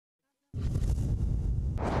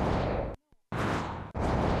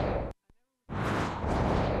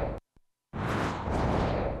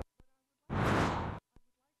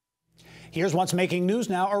Here's what's making news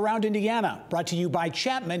now around Indiana. Brought to you by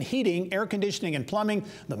Chapman Heating, Air Conditioning and Plumbing,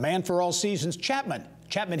 the man for all seasons, Chapman,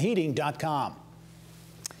 chapmanheating.com.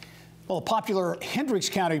 Well, a popular Hendricks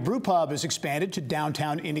County brew pub has expanded to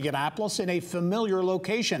downtown Indianapolis in a familiar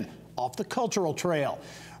location off the Cultural Trail.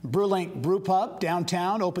 Brew Link Brew Pub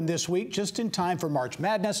downtown opened this week just in time for March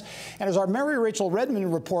Madness. And as our Mary Rachel Redman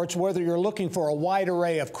reports, whether you're looking for a wide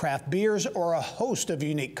array of craft beers or a host of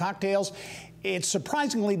unique cocktails, it's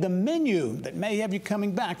surprisingly the menu that may have you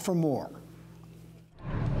coming back for more.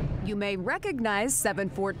 You may recognize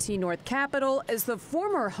 714 North Capitol as the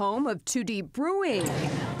former home of 2D Brewing,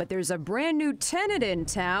 but there's a brand new tenant in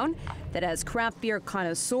town that has craft beer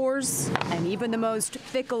connoisseurs and even the most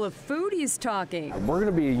fickle of foodies talking. We're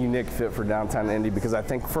going to be a unique fit for downtown Indy because I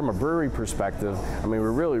think from a brewery perspective, I mean, we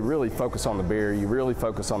really focus on the beer, you really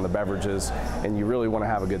focus on the beverages, and you really want to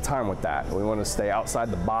have a good time with that. We want to stay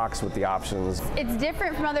outside the box with the options. It's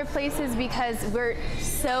different from other places because we're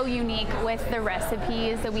so unique with the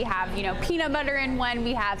recipes that we have, you know, peanut butter in one,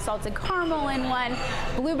 we have salted caramel in one,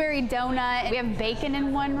 blueberry donut, we have bacon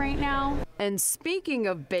in one right now. And speaking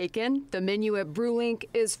of bacon, the menu at Brew Link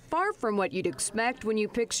is far from what you'd expect when you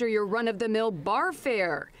picture your run-of-the-mill bar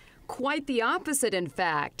fare. Quite the opposite, in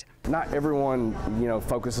fact. Not everyone, you know,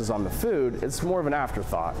 focuses on the food. It's more of an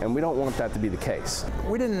afterthought, and we don't want that to be the case.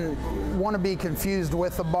 We didn't want to be confused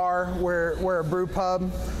with a bar. We're a brew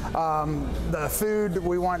pub. The food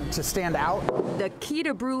we want to stand out. The key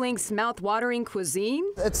to Brew Link's mouth-watering cuisine?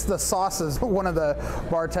 It's the sauces. One of the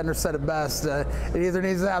bartenders said it best. It either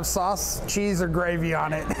needs to have sauce, cheese, or gravy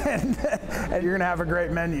on it, and you're going to have a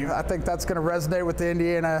great menu. I think that's going to resonate with the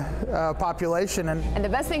Indiana population. And the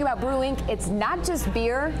best thing about Brew Link, it's not just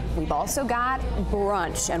beer. We've also got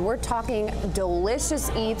brunch, and we're talking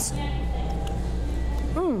delicious eats.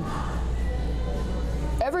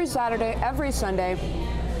 Every Saturday, every Sunday,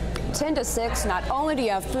 10 to 6, not only do you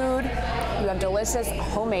have food, you have delicious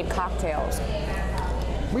homemade cocktails.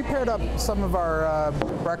 We paired up some of our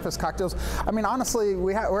breakfast cocktails. I mean, honestly,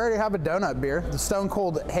 we already have a donut beer, the Stone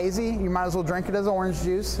Cold Hazy. You might as well drink it as orange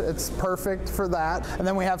juice. It's perfect for that. And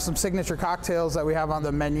then we have some signature cocktails that we have on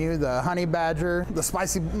the menu, the Honey Badger, the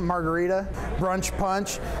Spicy Margarita, Brunch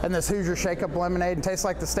Punch, and this Hoosier Shake-Up Lemonade. It tastes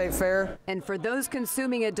like the State Fair. And for those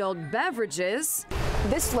consuming adult beverages,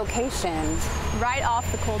 this location, Right off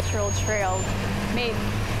the Cultural Trail, maybe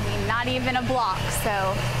not even a block,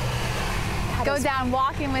 so go down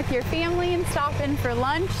walking with your family and stop in for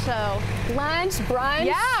lunch. So lunch, brunch.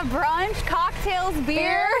 Yeah, brunch, cocktails,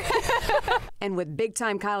 beer. And with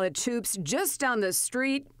big-time college hoops just down the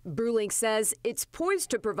street, Brew Link says it's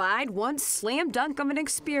poised to provide one slam dunk of an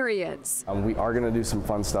experience. We are going to do some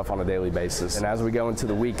fun stuff on a daily basis. And as we go into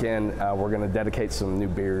the weekend, we're going to dedicate some new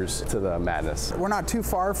beers to the madness. We're not too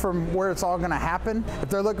far from where it's all going to happen. If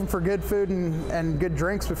they're looking for good food and good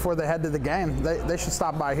drinks before they head to the game, they should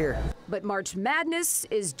stop by here. But March Madness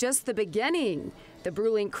is just the beginning. The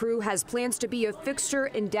Brew Link crew has plans to be a fixture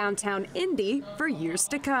in downtown Indy for years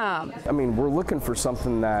to come. I mean, we're looking for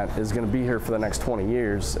something that is going to be here for the next 20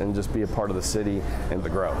 years and just be a part of the city and the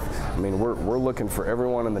growth. I mean, we're looking for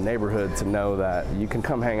everyone in the neighborhood to know that you can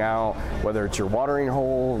come hang out, whether it's your watering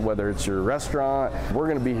hole, whether it's your restaurant. We're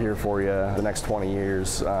going to be here for you the next 20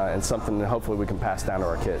 years and something that hopefully we can pass down to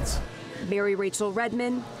our kids. Mary Rachel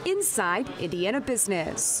Redman, Inside Indiana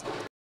Business.